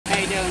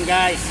doing,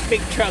 guys?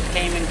 Big truck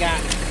came and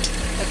got me.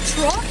 A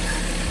truck?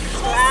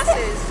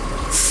 Glasses.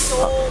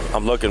 Sold.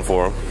 I'm looking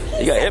for him.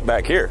 You got hit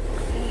back here.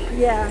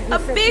 Yeah. A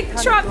big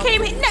truck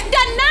came in.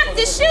 Knocked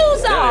the shoes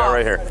off. There they are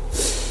right here.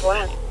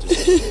 What?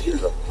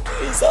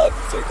 Please,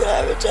 officer, can I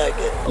have a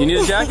jacket? You need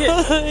a jacket?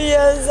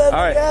 Yes, I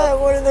right. think I have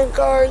one in the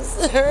cars.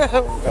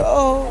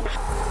 Oh.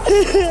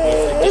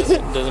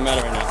 Doesn't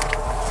matter right now.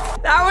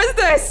 That was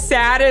the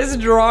saddest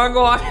drunk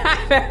walk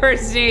I've ever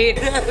seen.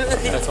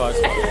 That's why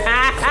it's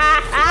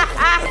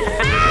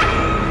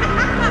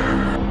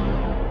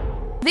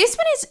This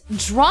one is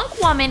drunk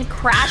woman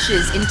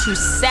crashes into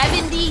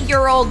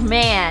 70-year-old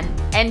man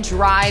and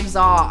drives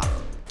off.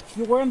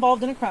 You were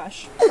involved in a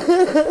crash. And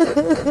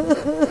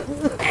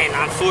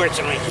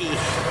unfortunately,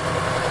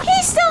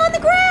 He's still on the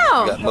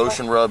ground. got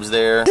motion rubs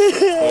there.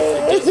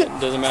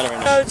 Doesn't matter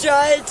right now. I'm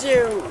trying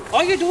to.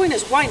 All you're doing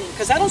is whining,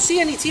 because I don't see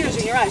any tears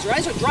in your eyes. Your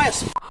eyes are dry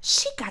as f.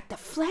 She got the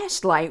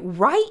flashlight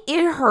right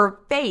in her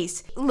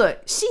face.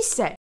 Look, she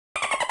said.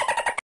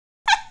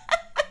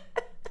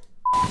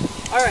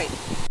 All right.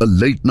 A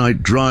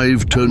late-night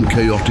drive turned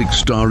chaotic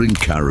starring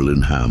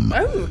Carolyn Ham.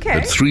 Oh, okay.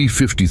 At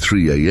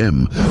 3:53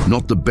 a.m.,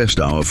 not the best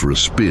hour for a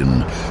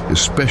spin,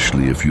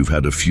 especially if you've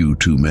had a few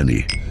too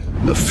many.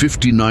 A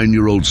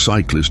 59-year-old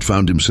cyclist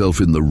found himself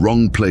in the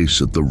wrong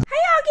place at the... How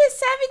y'all get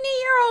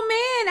 70-year-old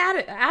man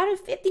out of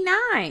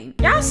 59?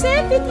 Y'all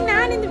said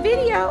 59 in the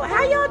video.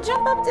 How y'all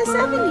jump up to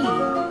 70?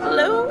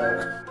 Hello?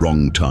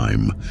 wrong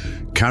time.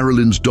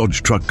 Carolyn's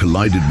Dodge truck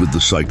collided with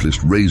the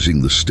cyclist,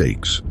 raising the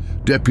stakes.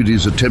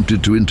 Deputies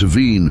attempted to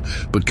intervene,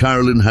 but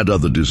Carolyn had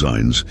other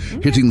designs,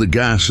 hitting the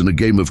gas in a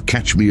game of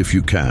catch me if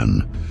you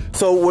can.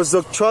 So was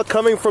the truck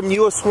coming from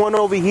US 1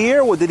 over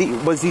here, or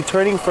was he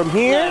turning from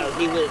here? No,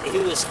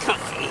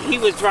 he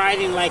was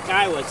riding like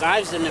I was. I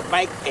was in the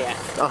bike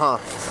path.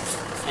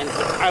 And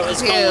I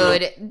was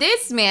Dude,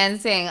 this man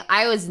saying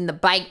I was in the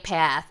bike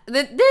path.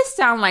 This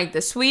sound like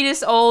the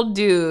sweetest old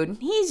dude.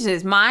 He's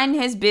just minding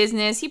his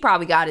business. He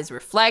probably got his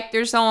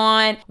reflectors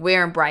on,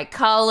 wearing bright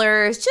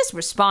colors, just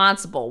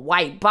responsible.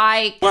 White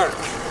bike. Work.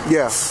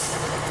 Yeah.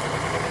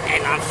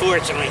 And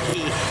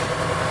unfortunately,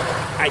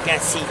 I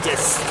guess he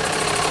just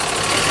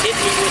hit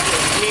me with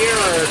his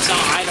mirror or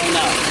something. I don't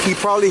know. He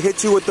probably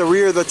hit you with the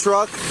rear of the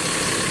truck?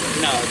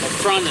 No, the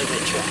front of the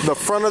truck. The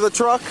front of the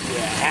truck?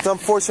 Yeah. It's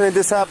unfortunate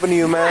this happened to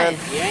you, man.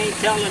 You ain't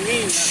telling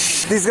me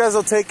nothing. These guys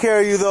will take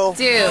care of you, though.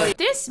 Dude,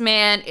 this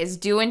man is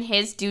doing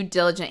his due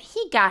diligence.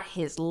 He got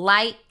his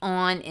light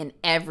on and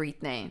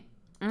everything.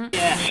 Yeah. I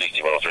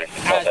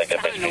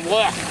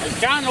was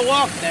trying to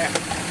walk there.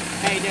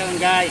 How you doing,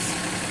 guys?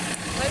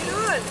 How you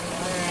doing?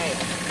 Alright.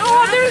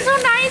 Oh, they're so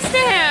nice to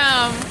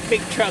him.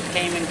 Big truck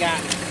came and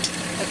got me.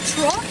 A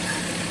truck?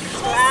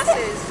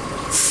 Glasses.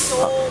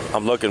 Sold.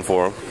 I'm looking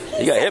for him.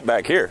 You got hit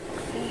back here.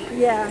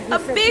 Yeah. A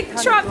big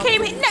truck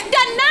came in,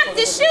 knocked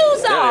the shoes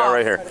There they off. are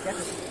right here.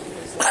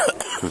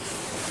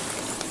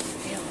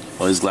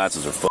 Well, his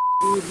glasses are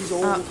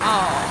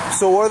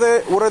So what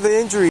are the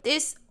injuries?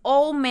 This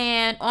old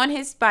man on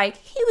his bike,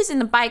 he was in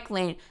the bike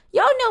lane.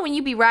 Y'all know when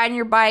you be riding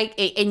your bike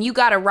and you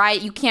gotta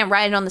ride, you can't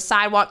ride it on the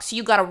sidewalk, so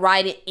you gotta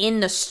ride it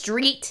in the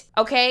street,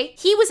 okay?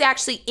 He was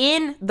actually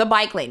in the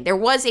bike lane. There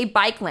was a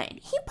bike lane.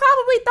 He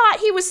probably thought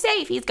he was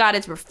safe. He's got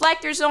his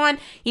reflectors on,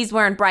 he's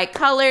wearing bright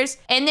colors,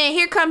 and then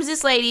here comes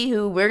this lady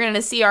who we're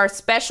gonna see our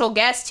special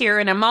guest here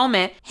in a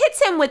moment, hits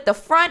him with the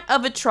front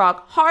of a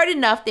truck hard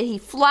enough that he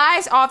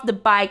flies off the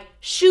bike,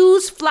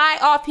 shoes fly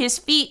off his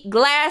feet,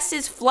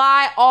 glasses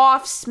fly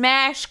off,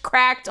 smashed,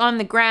 cracked on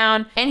the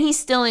ground, and he's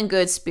still in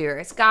good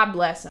spirits. God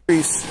bless him.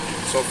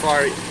 So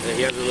far,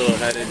 he has a little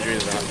head injury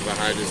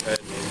behind his head.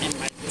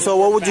 So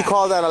what would you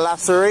call that? A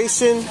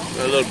laceration?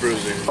 A little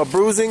bruising. A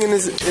bruising in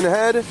the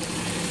head? Yeah.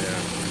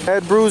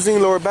 Head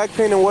bruising, lower back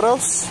pain, and what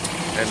else?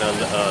 And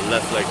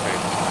left leg pain.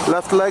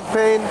 Left leg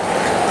pain.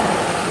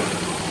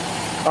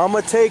 I'm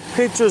gonna take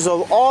pictures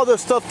of all the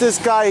stuff this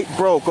guy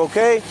broke,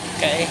 okay?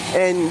 Okay.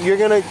 And you're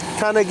gonna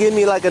kind of give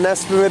me like an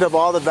estimate of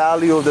all the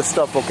value of the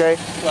stuff, okay?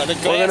 Well, the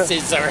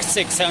glasses are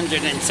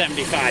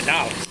 $675.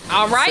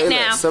 All right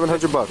now.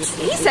 $700.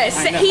 He says,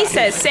 say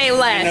I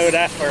know less.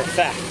 that for a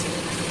fact.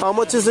 How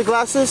much is the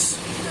glasses?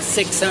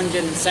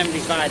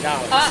 $675.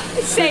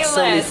 Say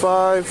less.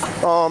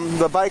 $675.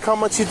 The bike, how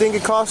much you think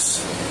it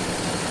costs?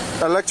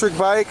 Electric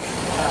bike.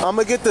 I'm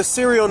gonna get the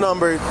serial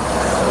number.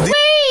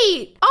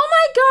 Wait! Oh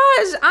my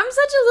gosh, I'm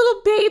such a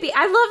little baby.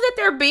 I love that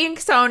they're being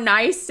so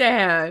nice to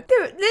him.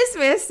 Dude, this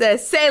man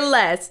says, say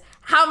less.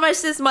 How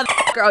much this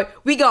motherfucker,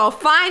 we gonna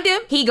find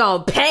him, he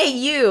gonna pay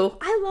you.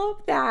 I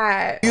love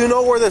that. You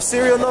know where the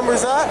serial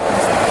number's at?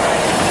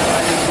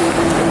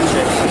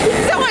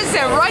 Someone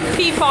said run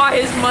PEEPAW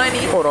his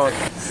money. Hold on.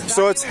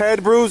 So it's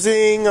head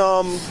bruising,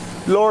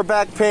 lower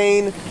back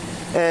pain,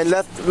 and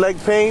left leg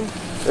pain.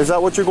 Is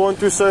that what you're going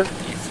through, sir?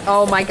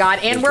 Oh my God,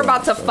 and we're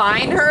about to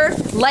find her.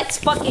 Let's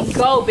fucking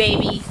go,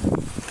 baby.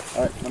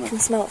 All right, I can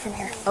smell it from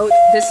here. Oh,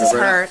 this is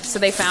her. So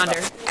they found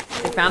her.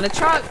 They found the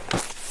truck.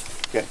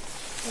 Okay.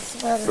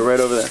 Go right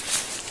over there.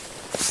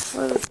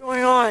 What is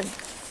going on?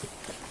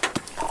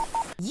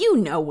 You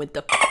know what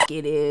the f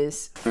it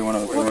is.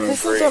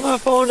 This is on my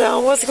phone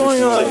now. What's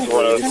going on?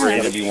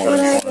 Alright,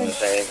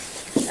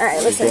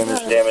 listen.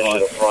 Damage to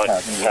the front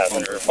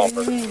passenger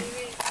bumper.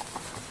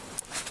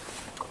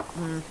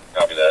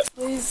 Copy that.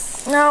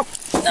 Please. No,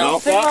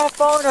 pick my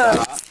phone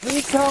up.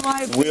 Please tell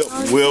my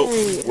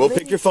We'll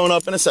pick your phone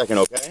up in a second,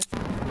 okay?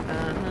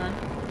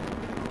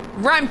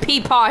 Run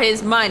Peepaw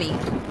his money.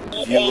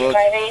 You look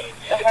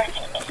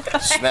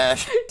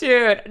smash.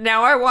 Dude,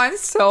 now I want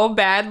so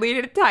badly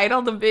to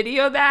title the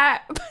video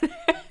that.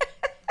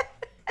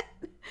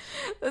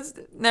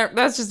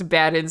 That's just a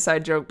bad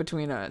inside joke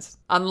between us.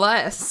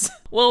 Unless.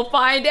 We'll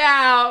find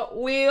out.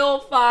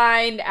 We'll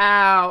find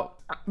out.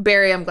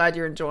 Barry, I'm glad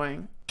you're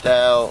enjoying.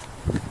 Now,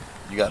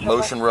 you got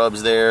motion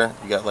rubs there.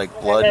 You got like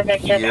blood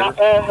here.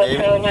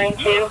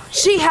 Maybe.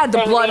 She had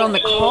the blood on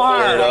the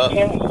car.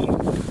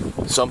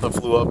 Something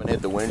flew up and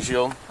hit the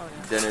windshield.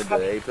 Dented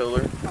the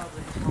A-pillar.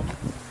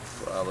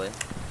 Probably.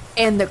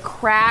 And the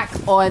crack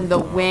on the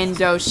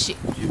window.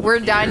 We're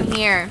done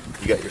here.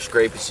 You got your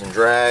scrapes and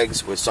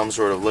drags with some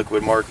sort of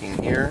liquid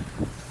marking here.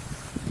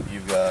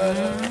 You've got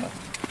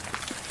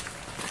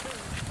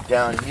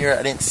down here.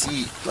 I didn't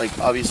see, like,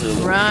 obviously a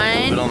little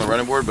bit on the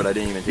running board, but I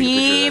didn't even take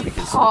a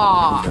picture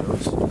of that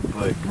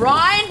because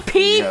Run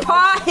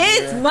Peepaw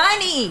his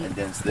money. And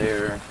dents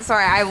there.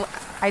 Sorry,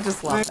 I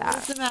just love that.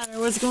 What's the matter?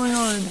 What's going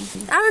on?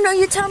 I don't know.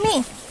 You tell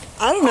me.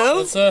 I don't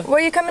know. Where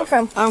are you coming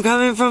from? I'm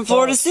coming from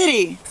Florida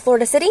City.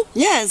 Florida City?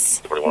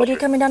 Yes. What are you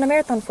coming down to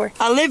Marathon for?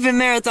 I live in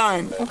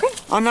Marathon. Okay.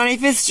 On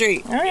 95th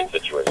Street. All right.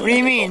 What do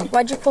you mean?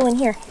 Why'd you pull in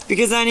here?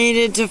 Because I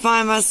needed to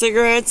find my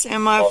cigarettes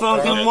and my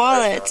fucking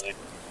wallet.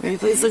 Will you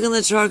please look in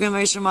the truck and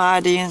make sure my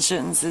ID and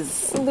shit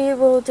is... We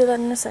will do that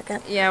in a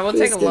second. Yeah, we'll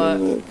take a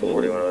look.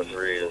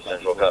 4103,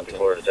 Central Copy,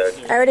 Florida Tech.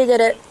 I already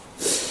did it.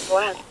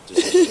 What?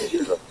 It's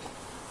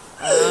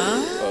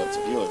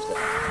a dealer's tag.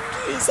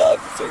 Please,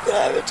 officer, can I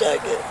have a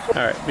jacket?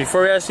 Alright,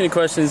 before we ask any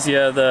questions, you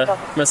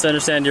must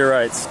understand your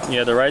rights. You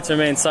have the right to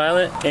remain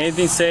silent.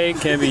 Anything said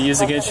can be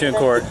used against you in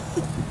court.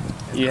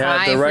 You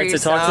have the right to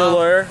talk to a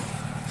lawyer.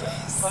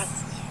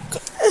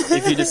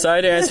 If you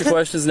decide to answer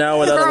questions now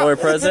without a lawyer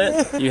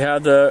present, you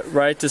have the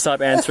right to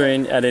stop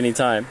answering at any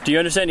time. Do you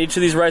understand each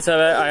of these rights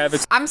I have?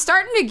 I'm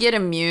starting to get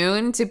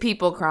immune to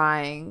people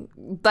crying.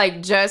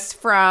 Like, just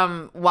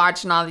from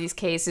watching all these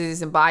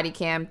cases and body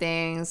cam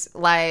things.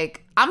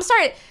 Like, I'm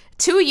starting...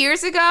 2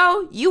 years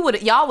ago,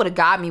 y'all would have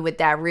got me with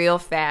that real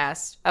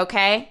fast,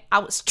 okay? I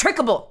was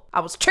trickable.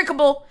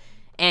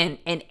 And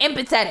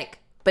empathetic,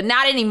 but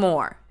not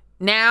anymore.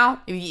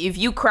 Now, if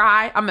you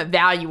cry, I'm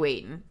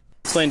evaluating.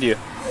 Explain to you.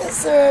 Yes,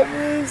 sir, I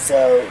believe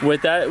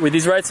so. With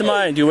these rights in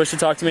mind, do you wish to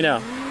talk to me now?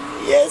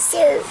 Yes,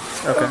 sir.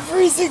 Okay. I'm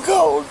freezing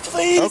cold.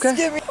 Please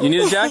give me... You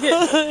need a jacket?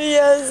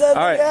 Yes, I think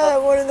I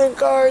have one of the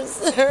cars,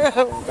 sir.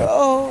 I'm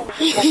cold.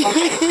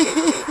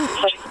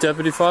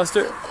 Deputy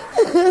Foster?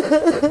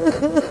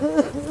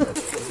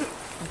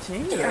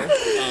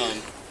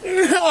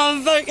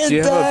 I'm fucking do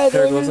you have a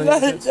pair of gloves on you? Huh?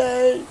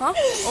 Do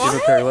you have a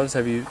pair of gloves?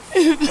 Have you...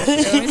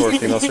 For a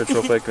female search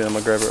real quick, and I'm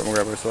gonna grab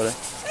her sweater.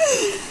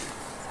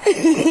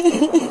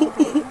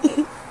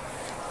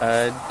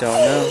 I don't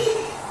know.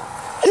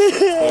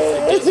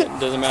 It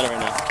doesn't matter right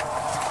now.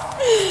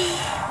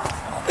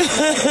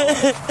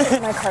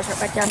 My car's right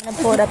back down. I'm gonna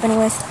pull it up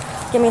anyways.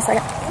 Give me a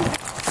second.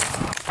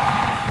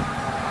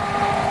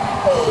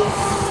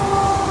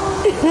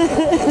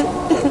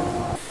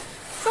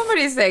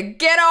 Somebody said,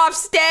 get off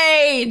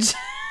stage!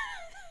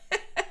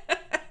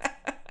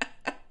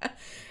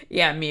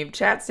 Yeah, me.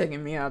 Chat's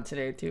taking me out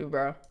today too,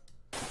 bro.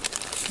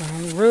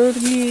 On the road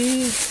with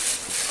me.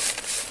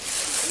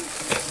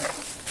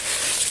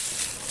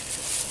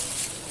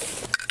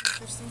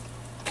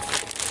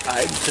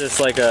 It's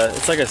like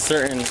a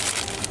certain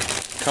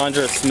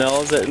conjure of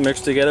smells that mix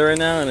together right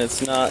now, and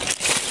it's not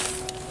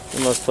the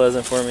most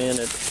pleasant for me, and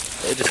it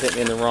just hit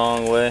me in the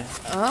wrong way.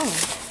 Oh.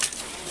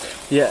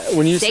 Yeah,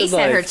 when you they said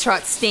like her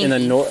truck stinky. in the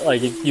north,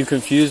 like you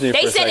confused me for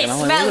a second. I'm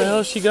like, where the hell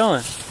is she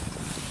going?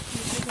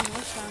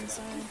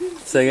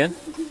 Say again?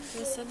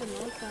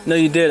 No,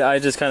 you did. I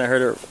just kind of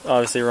heard it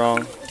obviously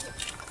wrong.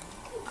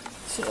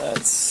 So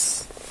that's...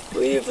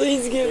 Will you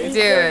please give me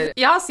Dude,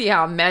 y'all see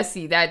how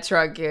messy that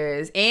truck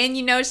is. And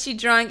you know she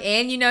drunk,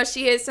 and you know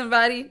she hit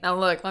somebody. Now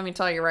look, let me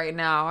tell you right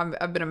now,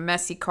 I've been a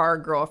messy car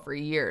girl for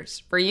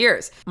years.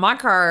 My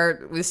car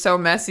was so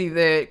messy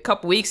that a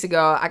couple weeks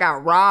ago, I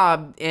got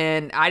robbed,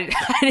 and I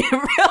didn't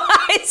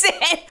realize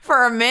it.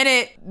 For a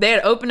minute, they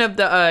had opened up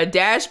the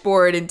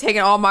dashboard and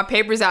taken all my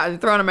papers out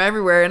and thrown them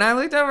everywhere. And I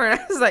looked over and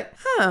I was like,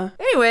 huh.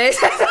 Anyways,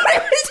 I thought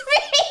it was me.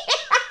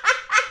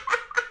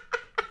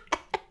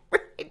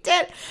 It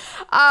did.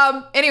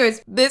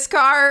 Anyways, this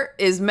car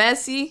is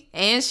messy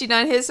and she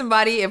done hit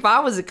somebody. If I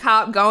was a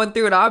cop going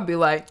through it, I'd be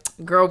like,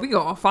 girl, we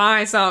gonna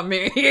find something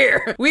in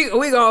here. We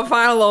gonna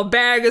find a little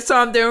bag or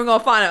something. We're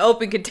gonna find an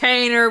open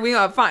container. We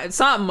gonna find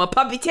something, a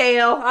puppy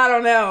tail. I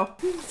don't know.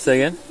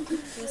 Say again?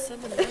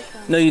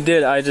 No, you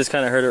did. I just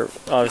kind of heard it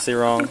obviously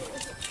wrong.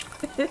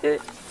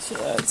 So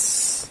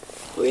that's...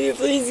 Will you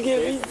please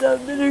give me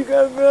something to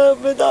cover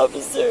up with,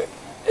 officer?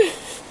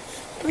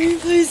 Will you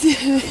please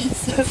give me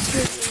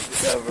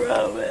some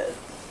ramen?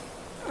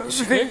 I'm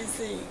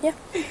freezing. Yeah.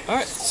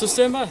 Alright, so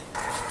stand by.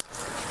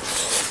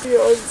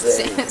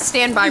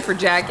 Stand by for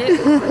jacket. Please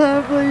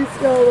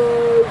call my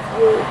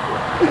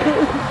husband.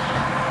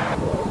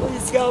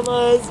 Please call my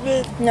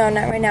husband. No,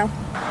 not right now.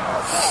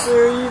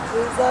 Sir, you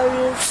please have me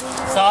a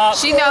cigarette? Stop.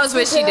 She knows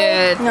what she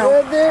did. No.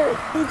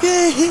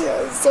 Okay,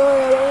 I'm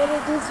sorry, I don't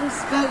want to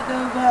disrespect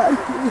nobody.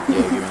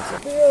 Yeah, give me a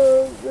second. No,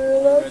 sir,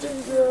 let me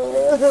go.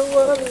 I don't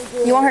want to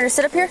go. You want her to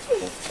sit up here?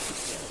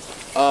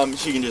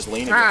 She can just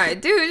lean against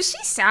Alright, dude,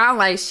 she sound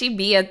like she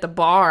be at the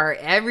bar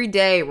every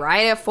day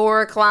right at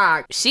 4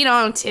 o'clock. She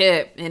don't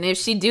tip, and if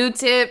she do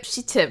tip,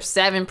 she tips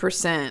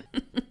 7%.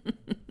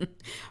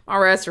 My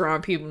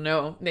restaurant people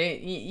know.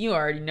 You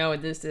already know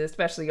what this is,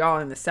 especially y'all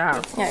in the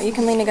South. Yeah, you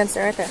can lean against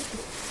it right there.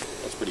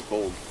 That's pretty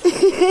cold.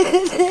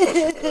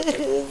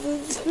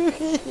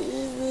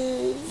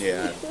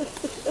 Yeah.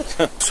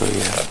 So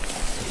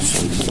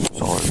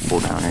it's all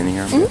full down in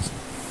here.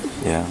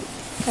 Yeah.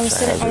 I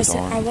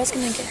was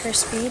gonna get her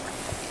speed,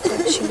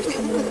 but she was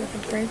coming over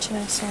the bridge and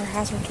I saw her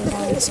hazards were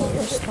down and I saw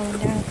her slowing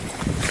down.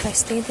 So I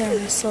stayed there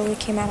and I slowly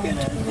came out onto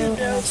the road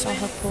and I saw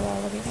her pull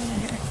all the way down in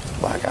here.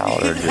 Black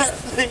out or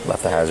just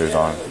left the hazards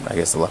on? I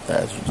guess they left the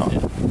hazards on.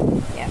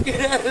 Yeah.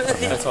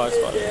 That's how I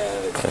spotted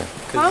it. Okay.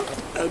 Huh?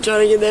 I'm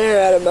trying to get the hair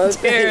out of my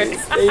face.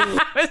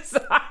 I'm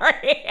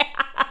sorry.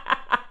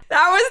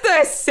 That was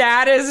the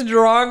saddest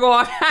drunk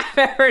walk I've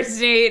ever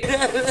seen.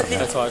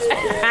 That's how I spotted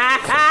it.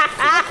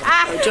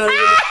 I'm trying to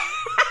get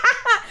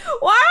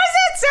Why is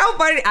it so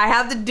funny? I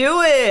have to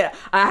do it.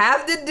 I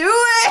have to do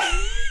it.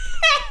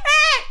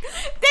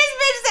 This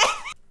bitch said,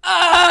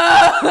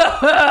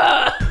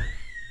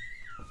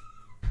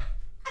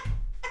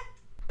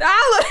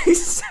 that looks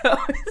so...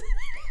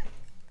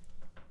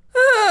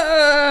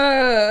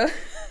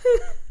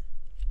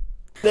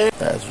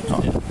 Hazards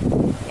on.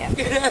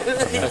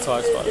 That's how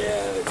I spotted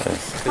it.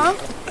 Huh?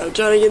 I'm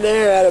trying to get the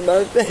hair out of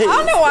my face. I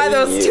don't know why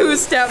those 2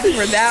 steps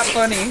were that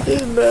funny.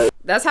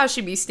 That's how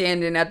she be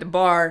standing at the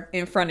bar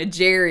in front of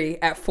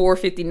Jerry at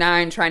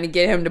 4:59 trying to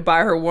get him to buy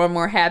her one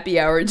more happy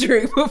hour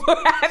drink before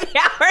happy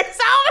hour.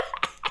 So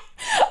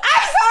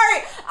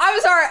I'm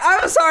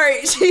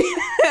sorry. She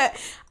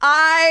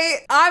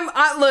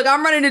look,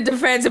 I'm running a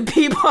defense of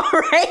people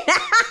right now.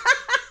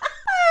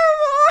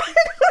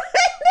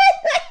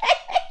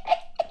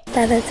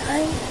 By the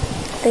time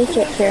they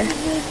get here,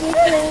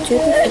 do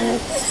the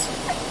flights,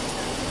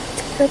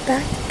 take her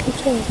back to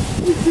PK,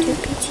 do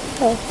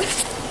PTO.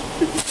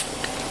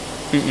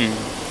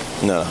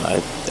 No, I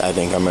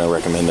think I'm going to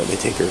recommend that they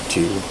take her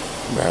to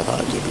Marathon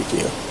and do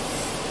PTO.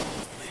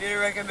 You're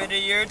gonna recommend a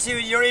year or two?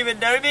 You don't even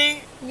know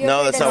me?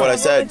 No, that's not what I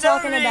said.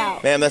 Talking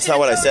about. Ma'am, that's not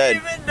what I said.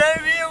 You don't even know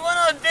me and what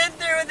I've been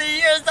through in the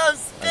years I'm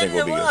spending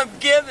and what I'm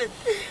giving.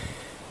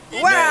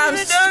 What I'm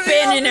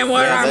spending and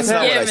what I'm that's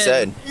not giving. what I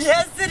said.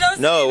 Yes, it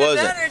doesn't No, it even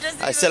wasn't. matter. It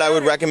doesn't I even said I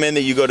would matter. recommend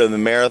that you go to the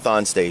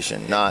Marathon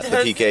station, not the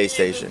Doesn't PK even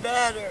station.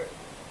 matter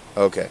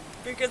Okay.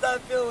 because I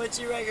feel what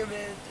you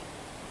recommend.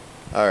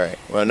 All right.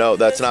 Well, no,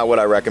 that's not what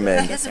I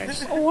recommend.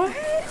 What?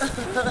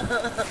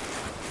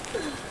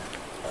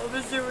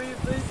 Officer, will you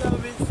please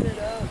help me sit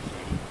up?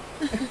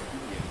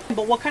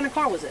 But what kind of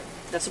car was it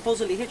that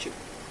supposedly hit you?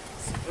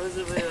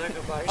 Supposedly like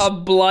a bike. A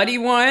bloody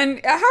one?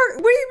 What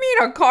do you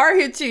mean a car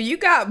hit you? You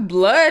got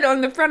blood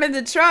on the front of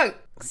the truck,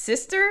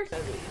 sister?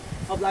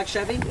 A black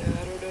Chevy? Yeah, I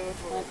don't know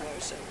if it was a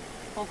black Chevy.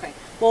 Okay.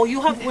 Well,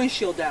 you have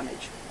windshield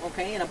damage,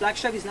 okay? And a black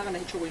Chevy's not going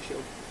to hit your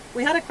windshield.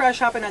 We had a crash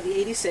happen at the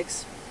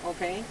 86,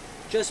 okay?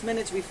 Just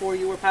minutes before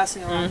you were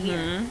passing around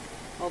here,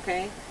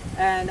 okay?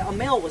 And a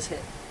male was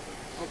hit,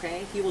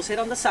 okay? He was hit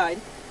on the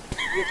side.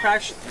 You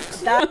crashed.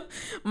 That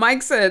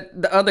Mike said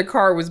the other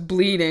car was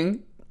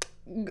bleeding.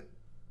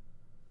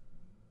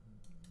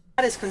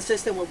 is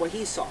consistent with what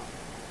he saw,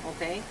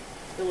 okay?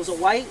 It was a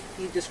white,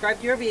 he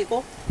described your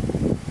vehicle,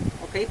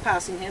 okay,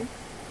 passing him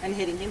and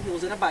hitting him. He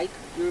was in a bike.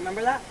 You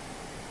remember that?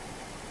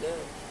 No.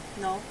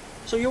 No?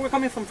 So you were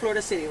coming from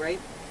Florida City, right?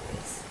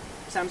 Yes.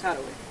 Sam's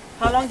Hathaway.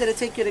 How long did it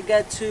take you to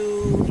get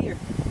to here,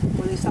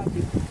 where they stopped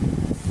you? I don't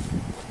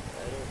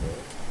know.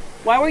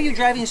 Why were you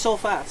driving so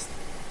fast?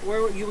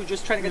 Where you were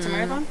just trying to get to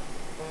Marathon?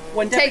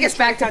 When Take us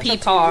back to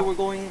deputies tried catch up PEEPAW. you, you were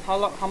going,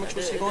 how much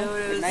was he going?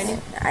 Like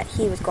 90?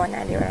 He was going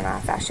 90. I don't know how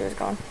fast she was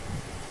going.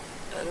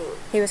 I don't.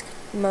 He was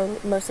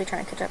mostly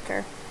trying to catch up to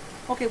her.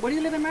 Okay, where do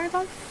you live in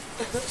Marathon?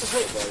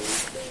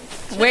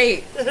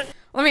 Wait,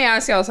 let me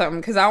ask y'all something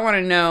because I want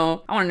to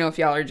know if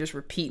y'all are just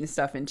repeating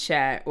stuff in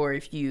chat or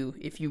if you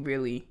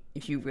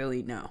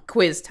really know.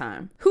 Quiz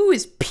time. Who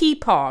is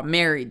PEEPAW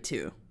married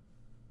to?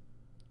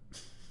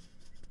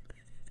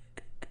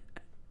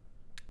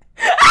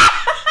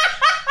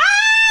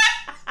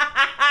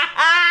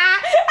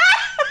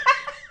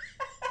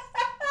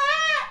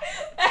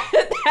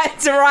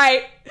 That's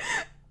right.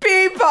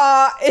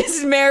 PEEPAW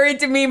is married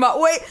to Mima.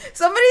 Wait,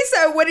 somebody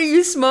said, what are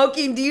you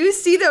smoking? Do you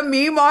see the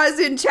Mimas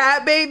in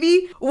chat,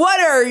 baby? What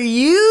are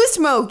you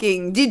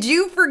smoking? Did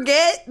you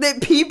forget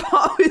that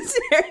PEEPAW was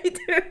married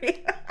to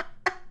Mima?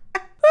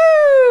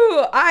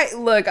 Woo! I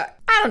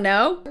I don't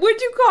know.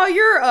 What'd you call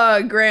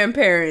your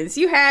grandparents?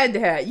 You had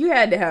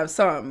to have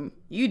something.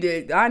 You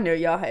did. I know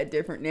y'all had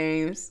different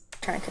names.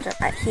 Trying to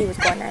catch up. He was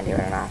going 90, I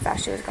don't know how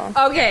fast she was going.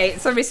 Okay,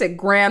 somebody said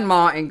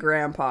grandma and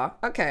grandpa.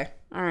 Okay,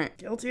 all right.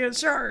 Guilty as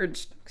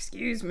charged.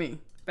 Excuse me.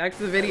 Back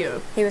to the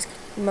video. He was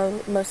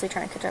mostly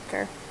trying to catch up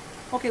to her.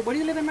 Okay, where do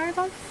you live in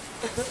Marathon?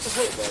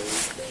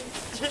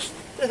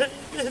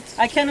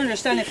 I can't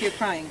understand if you're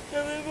crying.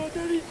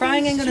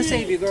 Crying ain't gonna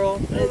save you,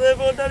 girl. I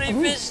live on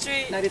 95th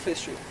Street. 95th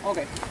Street.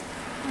 Okay.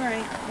 All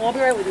right. Well, I'll be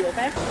right with you,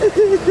 okay?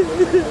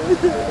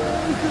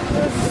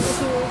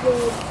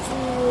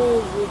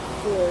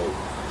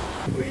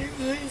 Will you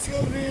please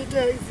call me a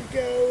taxi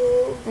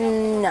cab?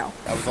 No. No.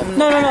 I was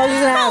gonna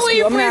ask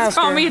you. I'm gonna ask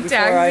call her me a before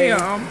taxi,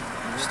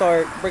 I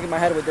start breaking my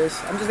head with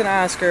this. I'm just gonna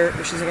ask her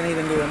if she's gonna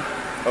even do them.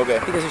 Okay.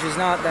 Because if she's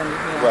not, then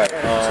right.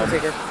 She'll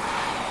take her.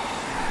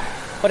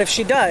 But if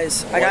she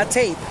does, I got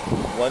tape.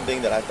 One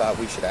thing that I thought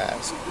we should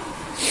ask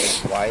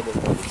is why did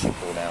she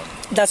pull down?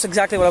 That's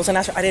exactly what I was gonna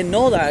ask her. I didn't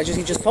know that.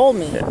 He just told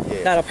me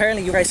that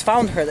apparently you guys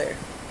found her there.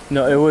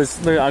 No, it was.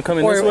 I'm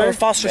coming this way. Or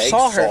Foster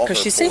saw her because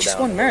she said she's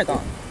going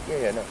marathon.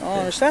 Yeah, no. I don't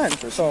understand.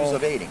 So she was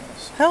evading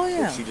us. Hell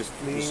yeah. She just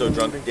was so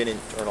drunk and didn't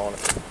turn off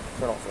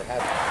her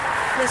habit.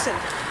 Listen,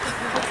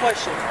 good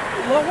question.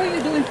 What were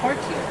you doing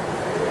parked here?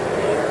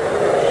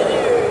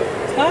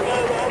 Huh?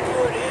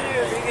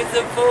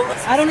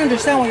 I don't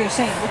understand what you're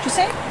saying. What you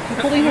saying? You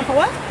pulling her for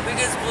what?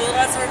 Because blue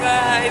lights were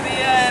behind me.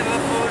 I have a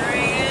phone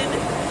ringing.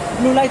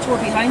 Blue lights were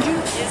behind you?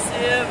 Yes,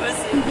 ma'am. I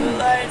see blue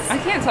lights. I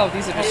can't tell if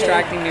these are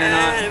distracting me or not.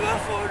 I had my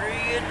phone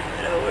ringing.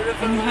 And I went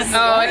up on my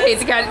Oh, okay,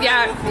 the guy,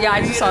 yeah,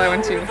 I just saw that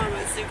one too.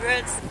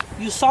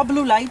 You saw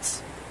blue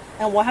lights,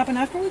 and what happened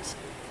afterwards?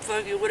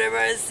 Fucking whenever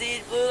I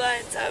see blue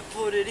lights, I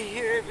put it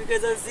here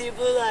because I see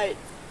blue lights.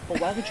 But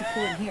why would you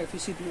pull in here if you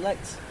see blue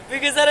lights?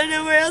 Because I don't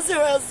know where else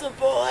to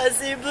pull. I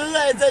see blue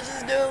lights. I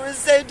just knew it was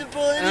safe to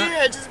pull in here.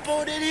 I just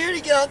pulled in here to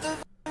get off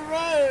the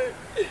road.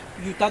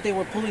 You thought they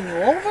were pulling you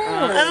over?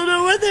 I don't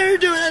know what they were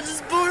doing. I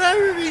just pulled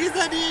over because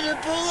I needed to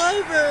pull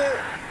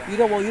over.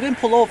 You didn't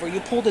pull over.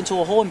 You pulled into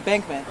a whole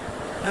embankment.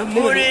 I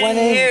pulled in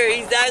here.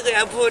 Exactly.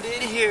 I pulled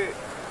in here.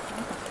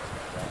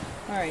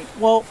 All right.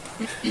 Well,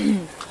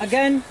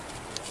 again,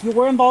 you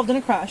were involved in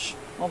a crash.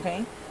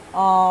 Okay.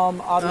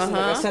 Obviously,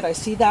 like I said, I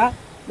see that.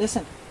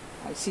 Listen,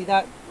 I see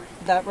that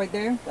right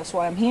there. That's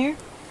why I'm here.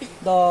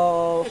 The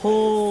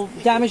whole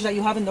damage that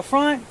you have in the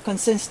front,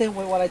 consistent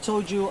with what I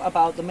told you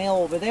about the male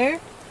over there.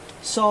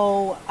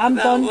 So I'm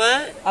done.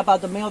 What?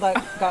 About the male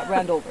that got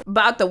ran over.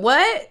 About the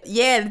what?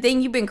 Yeah, the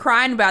thing you've been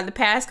crying about the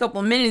past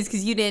couple of minutes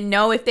because you didn't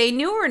know if they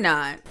knew or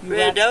not.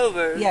 Ran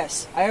over?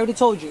 Yes, I already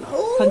told you.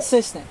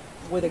 Consistent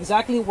with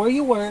exactly where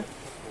you were,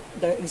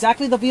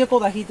 exactly the vehicle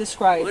that he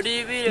described. What do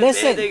you mean?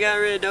 Listen, they got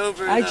ran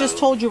over. I just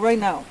told you right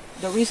now.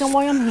 The reason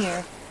why I'm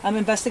here, I'm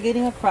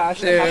investigating a crash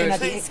that happened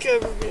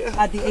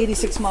at the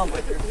 86 mile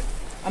marker.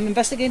 I'm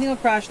investigating a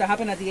crash that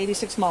happened at the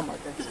 86 mile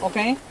marker.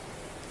 Okay.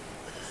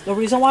 The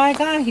reason why I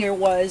got here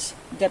was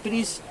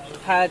deputies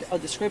had a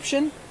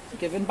description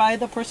given by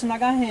the person that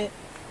got hit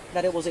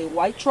that it was a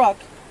white truck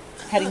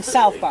heading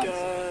southbound.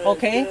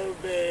 Okay?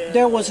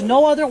 There was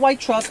no other white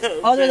truck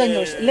other than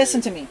yours. Listen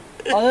to me.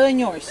 Other than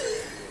yours.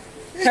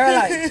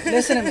 Caroline,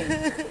 listen to me.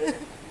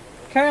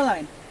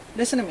 Caroline,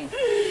 listen to me.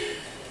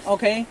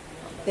 Okay?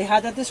 They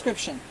had that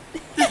description.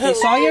 They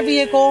saw your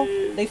vehicle.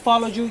 They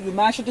followed you. You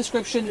matched the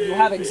description. You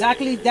have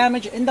exactly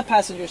damage in the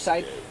passenger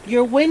side.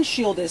 Your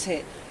windshield is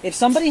hit. If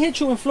somebody hit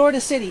you in Florida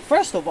City,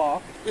 first of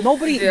all,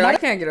 nobody... Dude, I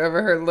can't get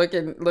over her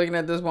looking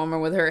at this woman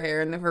with her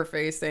hair in her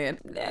face saying...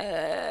 Blah,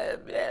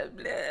 blah,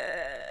 blah,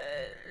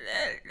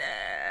 blah,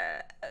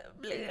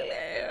 blah,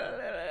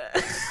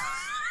 blah.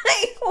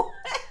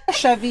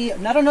 Chevy,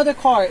 not another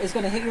car, is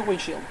going to hit your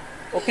windshield.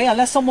 Okay?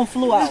 Unless someone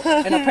flew out.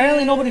 And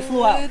apparently nobody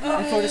flew out in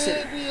Florida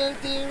City.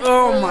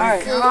 Oh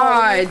my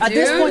God, At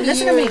this point,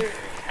 listen to me.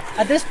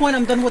 At this point,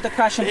 I'm done with the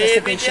crash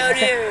investigation.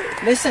 Okay?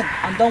 Listen,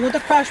 I'm done with the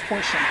crash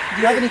portion.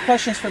 Do you have any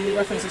questions for me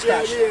reference this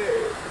crash?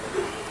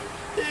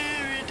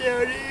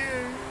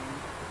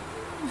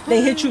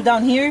 They hit you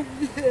down here?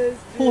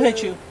 Who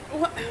hit you?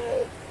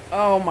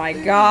 Oh my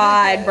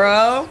God,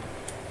 bro.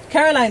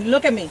 Caroline,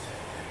 look at me.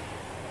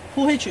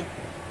 Who hit you?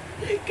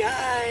 The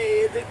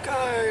guy in the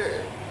car.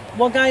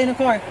 What guy in the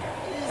car? He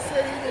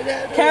said he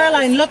didn't have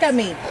Caroline, look at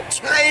me. I'm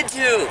trying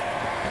to.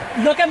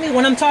 Look at me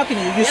when I'm talking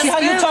to you. You see how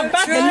you talk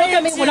back? Then look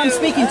at me when I'm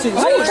speaking to you.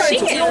 How you trying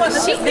to? You know what?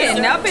 She's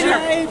getting up in her...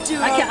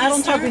 I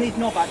don't talk beneath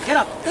nobody. Get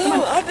up. Come on.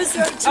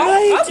 Officer, I'm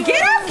trying to.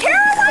 Get up,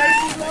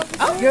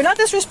 Caroline! You're not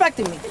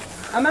disrespecting me.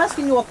 I'm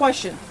asking you a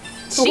question.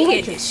 So who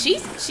hit you? She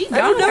I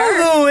don't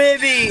know who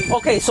hit me.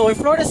 Okay, so in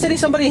Florida City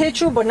somebody hit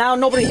you, but now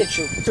nobody hit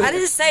you. I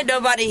didn't say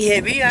nobody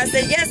hit me. I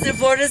said yes, in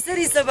Florida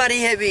City somebody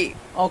hit me.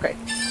 Okay.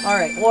 All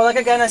right. Well, like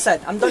again I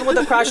said, I'm done with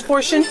the crash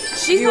portion.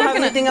 Do you have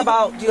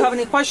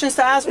any questions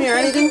to ask me or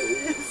anything?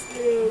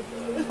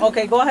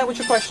 Okay, go ahead with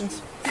your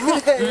questions.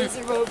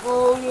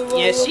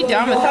 Yeah, she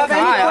done with her.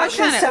 Any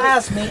questions to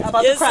ask me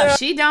about the crash?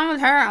 She done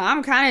with her.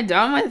 I'm kind of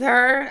done with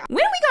her.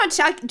 When are we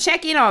gonna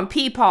check in on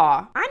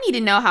PEEPAW? I need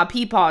to know how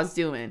PEEPAW's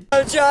doing.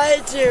 I'm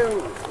trying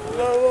to.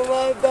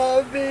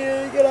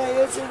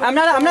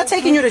 I'm not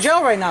taking you to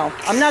jail right now.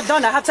 I'm not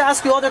done. I have to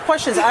ask you other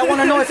questions. I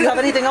want to know if you have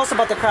anything else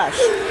about the crash.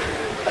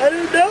 I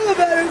don't know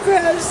about a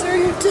crash, sir.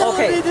 You're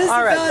telling me this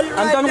all right. about it right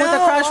I'm done now, with the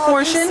crash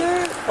portion.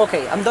 officer.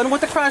 Okay, I'm done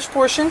with the crash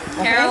portion.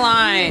 Okay?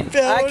 Caroline.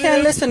 I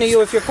can't listen to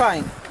you if you're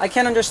crying. I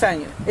can't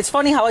understand you. It's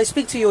funny how I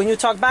speak to you and you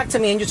talk back to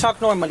me and you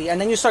talk normally and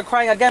then you start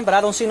crying again, but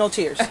I don't see no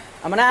tears.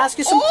 I'm gonna ask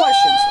you some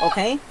questions,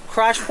 okay?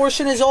 Crash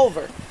portion is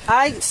over.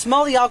 I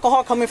smell the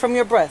alcohol coming from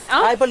your breath.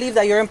 Oh. I believe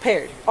that you're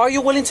impaired. Are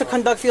you willing to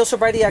conduct field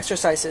sobriety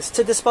exercises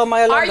to dispel my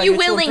alarm that you're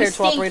too impaired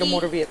to operate a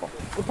motor vehicle?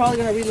 We're probably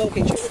gonna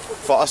relocate you.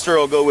 Foster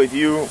will go with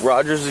you.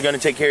 Rogers is going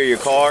to take care of your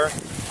car.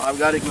 I've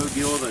got to go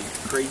deal with a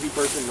crazy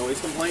person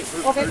noise complaint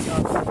for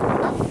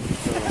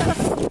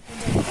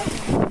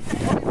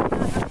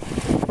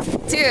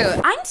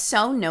Dude, I'm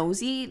so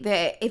nosy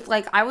that if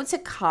like I was a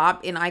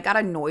cop and I got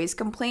a noise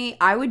complaint,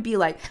 I would be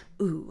like,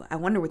 ooh, I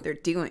wonder what they're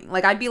doing.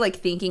 Like I'd be like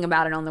thinking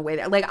about it on the way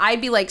there. Like I'd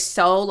be like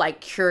so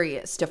like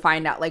curious to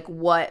find out like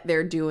what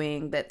they're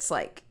doing that's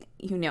like,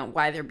 you know,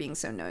 why they're being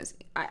so nosy.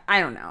 I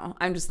don't know.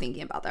 I'm just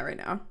thinking about that right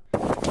now.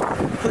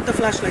 Put the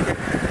flashlight there.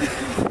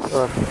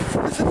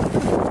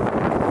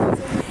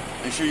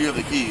 Make sure you have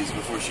the keys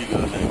before she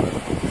goes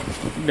anywhere.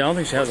 I don't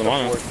think she has them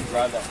on her.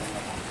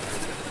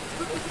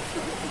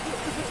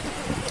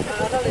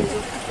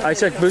 I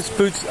checked boots.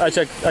 I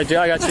got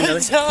you,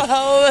 Nelly.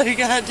 Oh my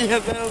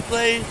goddamn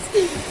place.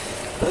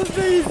 The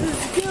face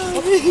is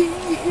coming.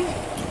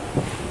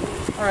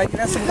 Alright, you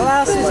got some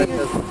glasses.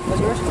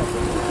 What's yours?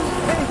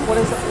 What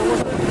is it?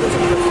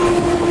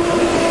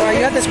 Alright,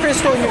 you got this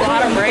crystal in your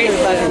bottom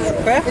bracelet.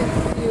 Okay?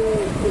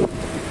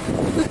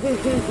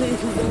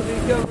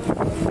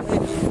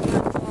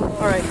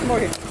 Alright, come over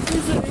here.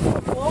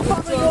 We'll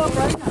probably go up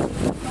right now.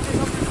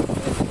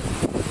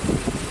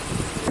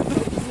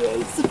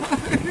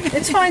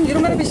 It's fine, you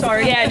don't gotta be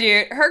sorry. Yeah,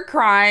 dude, her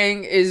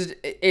crying is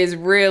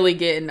really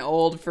getting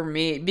old for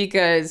me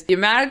because the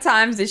amount of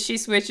times that she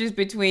switches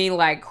between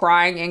like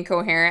crying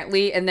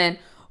incoherently and then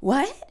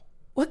what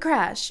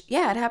crash?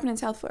 Yeah, it happened in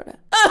South Florida.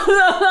 I'm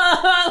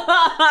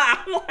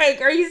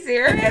like, are you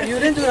serious? You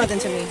didn't do nothing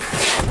to me.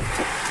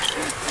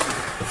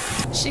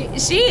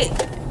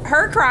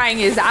 Her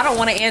crying is I don't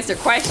want to answer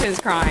questions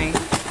crying.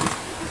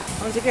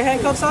 Want to take your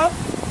handcuffs off?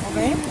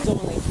 Okay.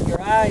 Only your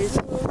eyes.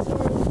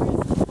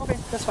 Okay,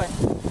 that's fine.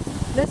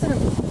 Listen to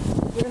me.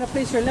 You're gonna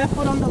place your left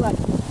foot on the left.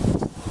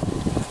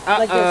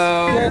 Like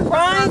this. Your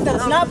crying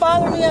does not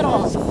bother me at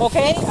all.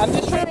 Okay? I'm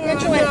just trying to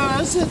get you in.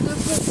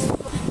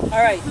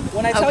 Alright.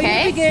 When I tell you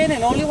to begin,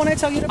 and only when I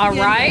tell you to begin,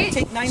 Alright.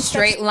 take 9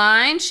 Straight steps.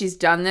 line. She's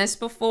done this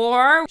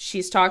before.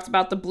 She's talked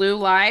about the blue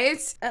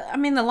lights. I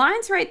mean, the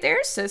line's right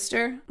there,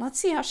 sister. Let's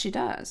see how she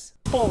does.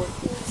 Forward.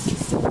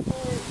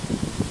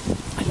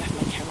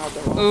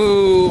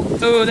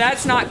 Ooh,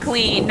 that's not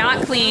clean.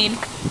 Not clean.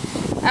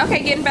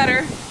 Okay, getting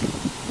better.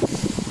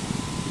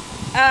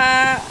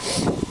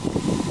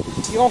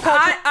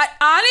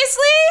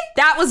 Honestly,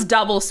 that was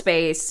double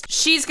space.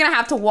 She's gonna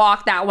have to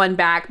walk that one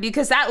back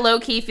because that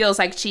low-key feels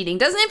like cheating.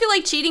 Doesn't it feel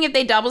like cheating if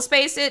they double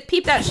space it?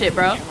 Peep that shit,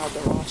 bro.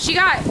 She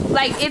got,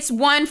 like, it's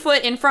one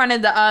foot in front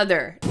of the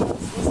other.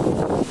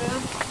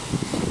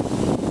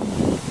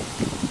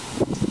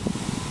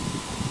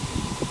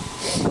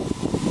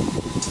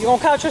 You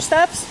gonna count your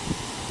steps?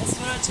 That's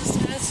what I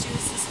just asked you.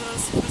 Is this what I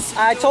was supposed to do?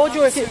 I told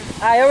you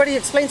I already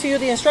explained to you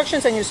the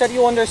instructions and you said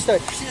you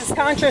understood.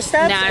 Count your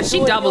steps. Nah,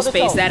 she double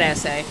spaced that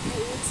essay.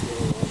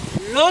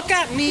 Look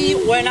at me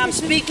when I'm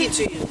speaking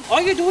to you. All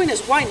you're doing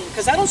is whining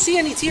because I don't see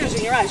any tears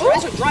in your eyes. Your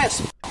eyes are dry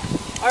as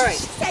all right.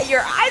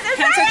 Your eyes are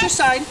hands at your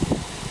side.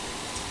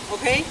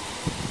 Okay?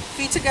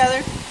 Feet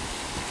together.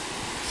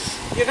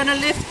 You're gonna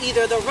lift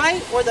either the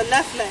right or the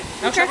left leg,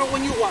 whichever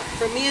one you want.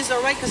 For me, it's the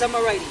right because I'm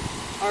a righty.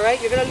 All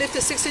right? You're gonna lift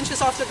it 6 inches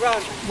off the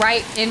ground.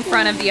 Right in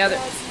front of the other.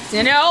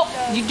 You know,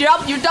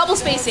 you're double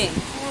spacing.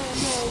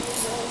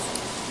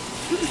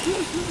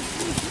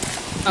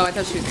 Oh, I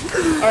thought she was.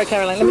 All right,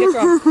 Caroline, let me get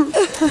drunk.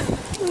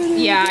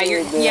 Yeah,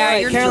 you're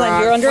Caroline,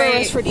 drunk. you're under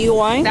arrest for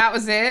DUI. That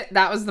was it.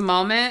 That was the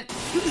moment.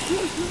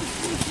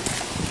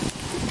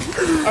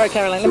 All right,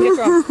 Caroline, let me get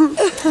drunk.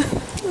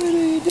 What are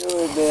you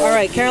doing, man? All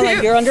right,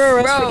 Caroline, you're under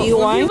arrest for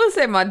DUI. When people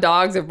say my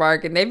dogs are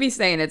barking, they be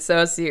saying it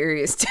so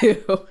serious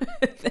too.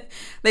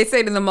 They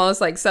say to the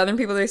most like Southern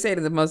people, they say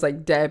to the most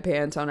like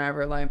deadpan tone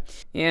ever. Like,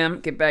 yeah,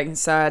 I'm get back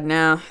inside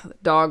now. The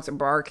dogs are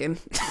barking.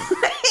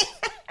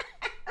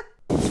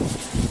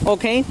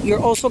 Okay,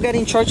 you're also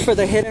getting charged for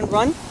the hit and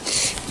run,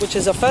 which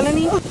is a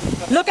felony.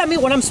 Look at me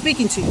when I'm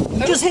speaking to you.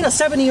 You just hit a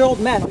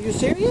 70-year-old man. Are you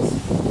serious?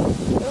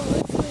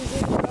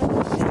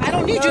 I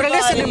don't need you to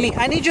listen to me.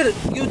 I need you to.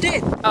 You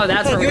did. Oh,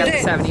 that's where we got the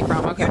 70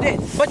 from. Okay. You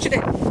did, but you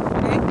did.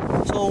 Okay,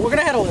 so we're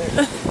gonna head over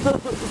there.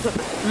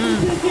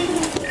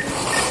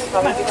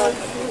 Come on.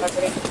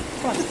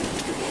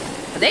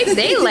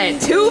 They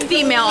let 2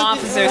 female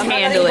officers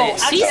handle it.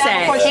 She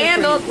said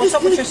handled. What's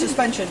up with your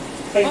suspension?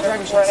 Okay,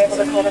 driver's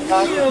license.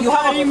 You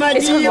have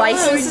Is her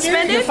license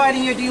suspended? You're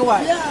fighting your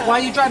DUI. Why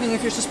are you driving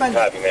if you're suspended?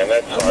 Copy, ma'am.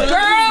 That's fine.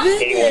 Girl!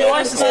 Anyone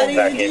else calling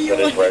back in for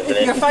this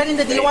resident? You're fighting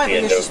the DUI, but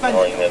you're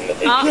suspended.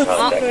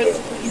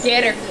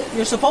 Get her.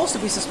 You're supposed to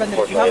be suspended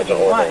if you have a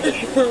DUI.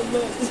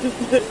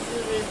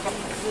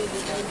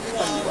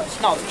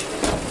 No.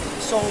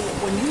 So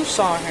when you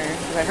saw her,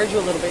 because I heard you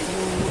a little bit,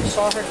 you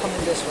saw her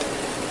coming this way.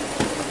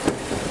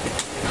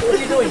 What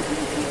are you doing?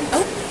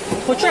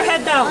 Put your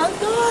head down. I'm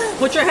not.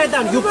 Put your head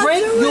down.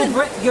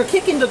 You're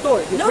kicking the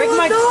door. You break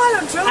my.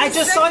 I'm trying I to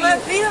just stick saw my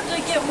you. feet up to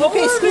get more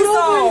Okay, scoot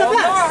over in the back.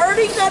 I'm not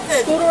hurting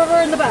nothing. Scoot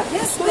over in the back.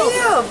 Yes, Scoot over.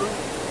 ma'am.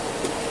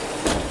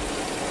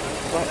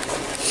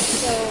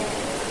 So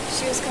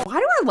she was coming. Why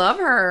do I love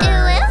her?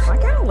 I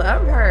gotta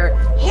love her.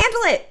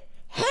 Handle it.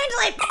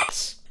 Handle it,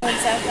 bitch. One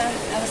southbound,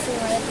 I was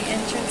sitting right at the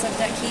entrance of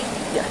that key.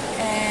 Yeah.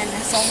 And I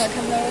saw her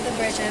coming over the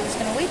bridge. I was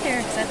going to wait there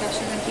because I thought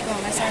she was going to keep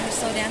going. I saw her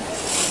slow down.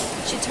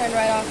 She turned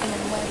right off and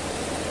then went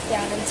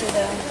down into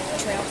the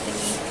trail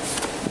thingy.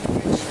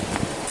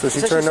 So she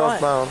turned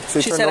northbound.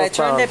 She said I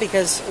turned it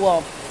because,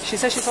 well, she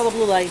said she saw the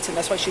blue lights and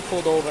that's why she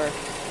pulled over.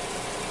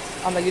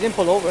 I'm like, you didn't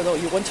pull over though.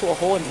 You went to a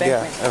whole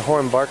embankment. Yeah, a whole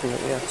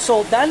embankment, yeah.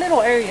 So that little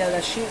area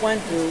that she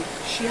went through,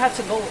 she had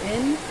to go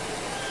in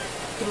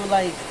through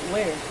like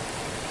where?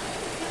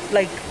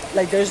 Like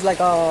there's like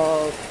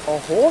a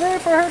hole there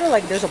for her to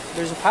like there's a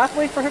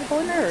pathway for her to go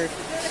in there. Or?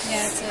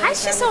 Yeah, it's Why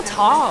is she so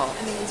tall?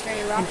 I mean, it's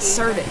very rocky.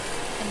 Inserted.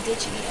 And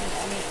ditchy and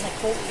I mean like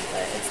holy,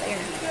 but it's there.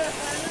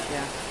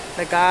 Yeah.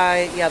 The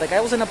guy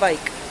was on a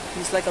bike.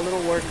 He's like a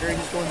little worker.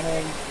 He's going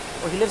home,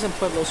 or he lives in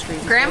Pueblo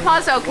Street.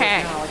 Grandpa's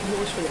okay. Now. He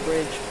works for the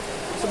bridge.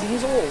 So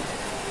he's old.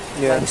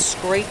 Yeah. Like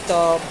scraped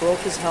up, broke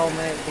his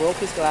helmet, broke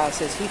his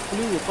glasses. He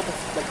flew a couple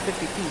like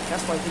 50 feet.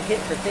 That's why he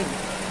hit her thing.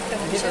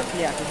 He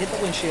hit the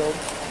windshield.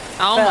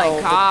 Oh fell. my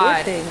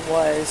God. The good thing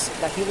was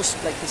that he was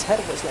like his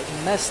head was like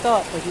messed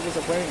up, but he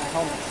wasn't wearing a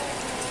helmet.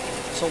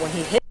 So when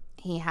he hit,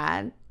 He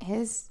had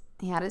his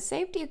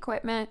safety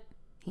equipment.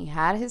 He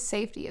had his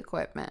safety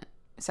equipment.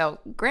 So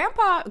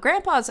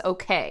grandpa's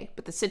okay,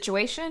 but the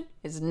situation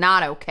is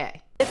not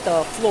okay. hit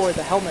the floor,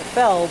 the helmet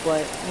fell,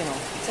 but you know,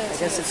 I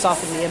guess it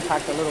softened the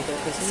impact a little bit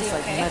because he's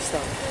like messed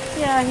up.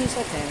 Yeah, he's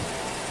okay.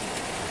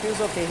 He was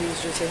okay. He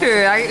was just.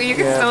 Dude, you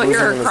can still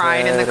hear her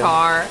crying in the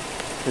car.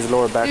 His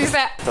lower back. He's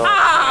that.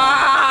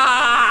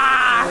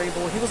 Ah!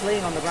 He was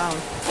laying on the ground.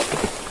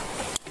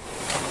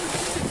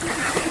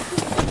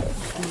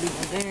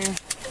 There.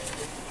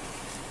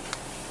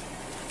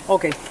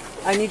 Okay,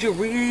 I need you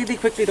really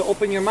quickly to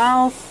open your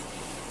mouth.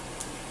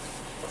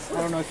 I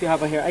don't know if you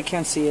have it here. I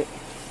can't see it.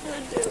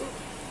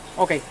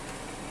 Okay,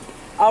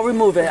 I'll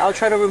remove it. I'll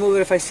try to remove it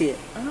if I see it.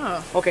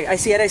 Oh. Okay, I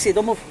see it. I see it.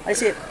 Don't move. I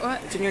see it.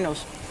 What? It's in your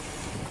nose.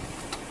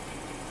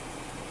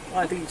 Oh,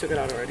 I think you took it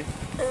out already.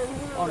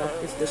 Oh no,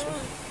 it's this one.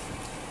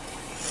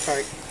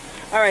 Sorry.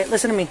 All right,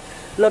 listen to me.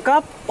 Look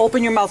up.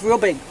 Open your mouth real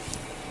big.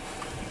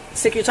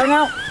 Stick your tongue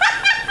out.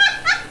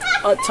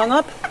 Tongue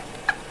up.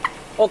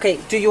 Okay.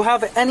 Do you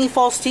have any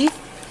false teeth?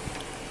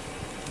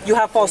 You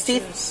have false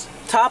teeth.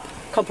 Top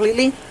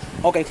completely.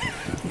 Okay.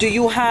 Do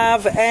you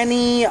have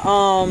any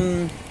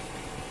 11,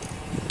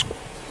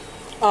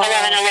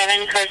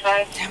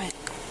 damn it.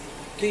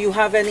 Do you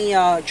have any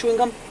chewing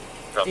gum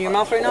in your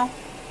mouth right now?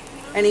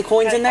 Any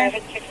coins in there?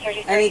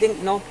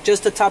 Anything? No,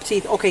 just the top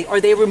teeth. Okay,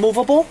 are they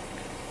removable?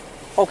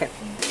 Okay.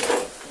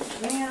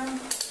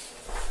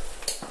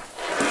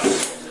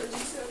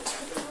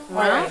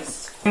 Alright.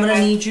 I'm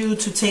gonna need you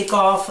to take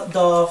off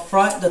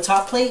the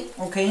top plate,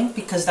 okay?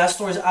 Because that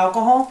stores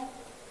alcohol.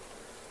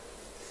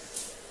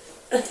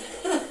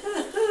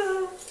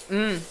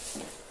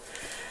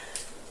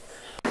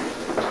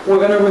 We're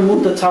gonna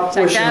remove the top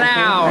portion. Check that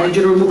out. I need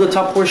you to remove the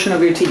top portion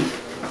of your teeth.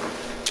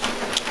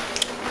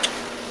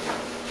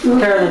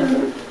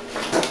 Carolyn.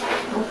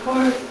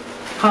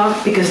 Huh?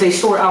 Because they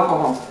store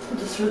alcohol.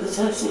 Just for the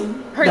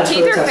testing. Her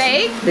teeth are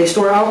fake? They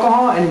store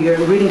alcohol and your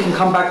reading can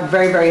come back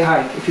very, very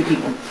high if you keep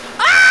them.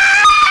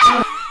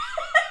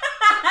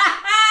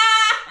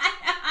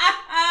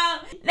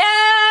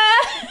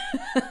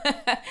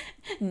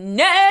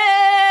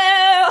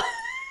 No!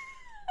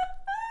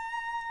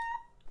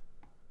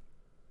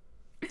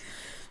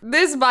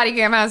 This body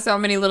cam has so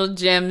many little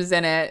gems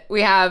in it.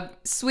 We have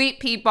Sweet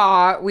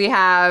Peepaw, we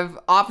have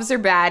Officer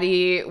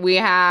Batty, we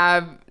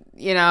have,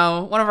 you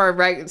know, one of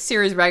our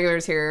series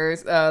regulars here,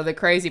 the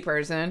crazy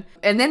person.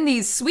 And then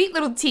these sweet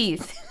little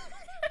teeth.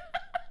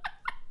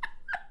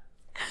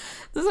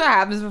 This is what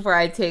happens before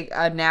I take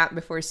a nap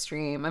before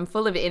stream. I'm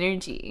full of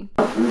energy.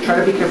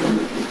 Try to be careful.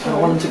 I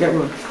don't want them to get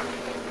ruined.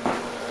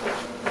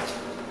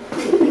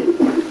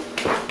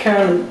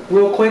 Karen,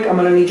 real quick, I'm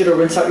gonna need you to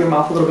rinse out your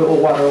mouth a little bit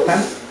with water,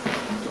 okay?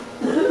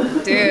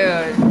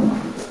 Dude,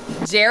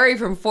 Jerry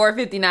from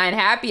 459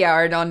 Happy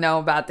Hour don't know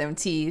about them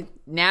teeth.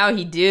 Now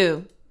he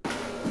do.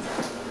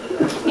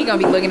 He gonna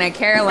be looking at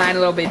Caroline a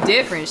little bit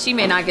different. She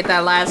may not get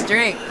that last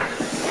drink.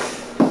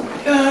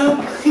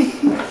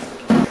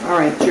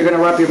 Alright, so you're gonna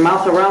wrap your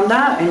mouth around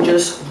that and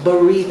just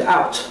breathe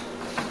out.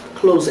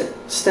 Close it.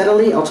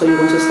 Steadily, I'll tell you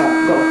when to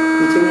stop. Go.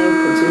 Continue,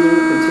 continue,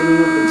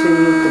 continue,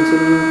 continue,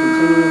 continue,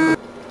 continue.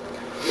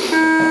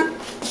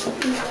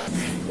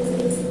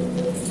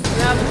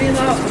 You have to be in the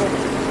hospital.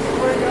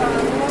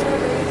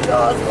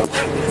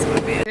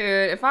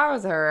 Dude, if I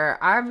was her,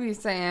 I'd be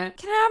saying,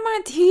 can I have my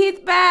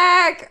teeth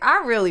back?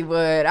 I really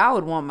would. I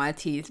would want my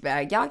teeth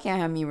back. Y'all can't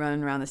have me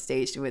running around the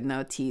stage with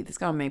no teeth. It's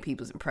gonna make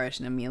people's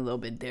impression of me a little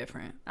bit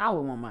different. I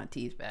would want my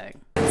teeth back.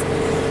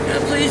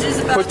 Please use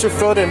the bathroom. Put your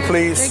foot in,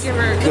 please.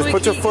 Just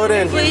put your foot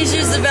in. Please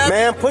use the bathroom.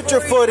 Ma'am, put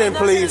your foot in,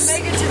 please.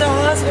 Make it to the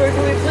hospital.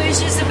 Can we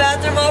please use the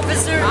bathroom,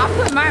 officer?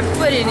 I'll put my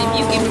foot in if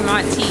you give me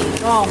my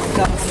teeth. Oh my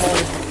God.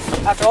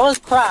 After all this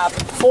crap,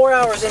 4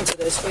 hours into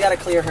this, we gotta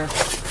clear her.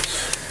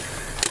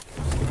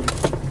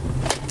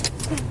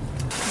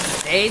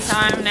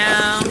 Daytime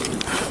now.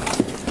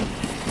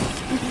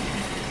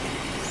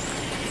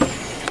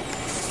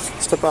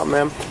 Step out,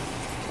 ma'am.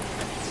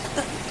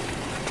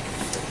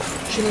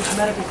 She needs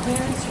medical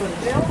clearance for the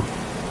bill,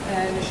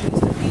 and she needs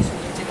the piece when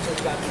you take her to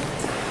the bathroom.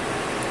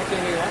 Okay,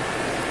 here you are.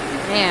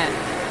 Man,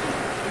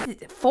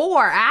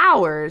 4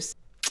 hours?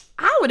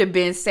 I would have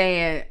been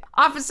saying,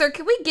 officer,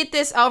 can we get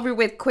this over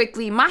with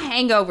quickly? My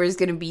hangover is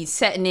going to be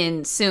setting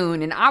in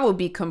soon, and I will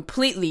be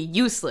completely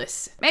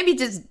useless. Maybe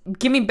just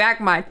give me back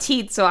my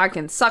teeth so I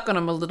can suck on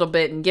them a little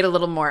bit and get a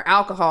little more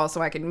alcohol so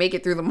I can make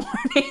it through the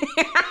morning.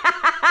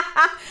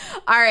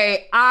 All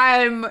right,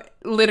 I'm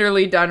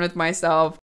literally done with myself.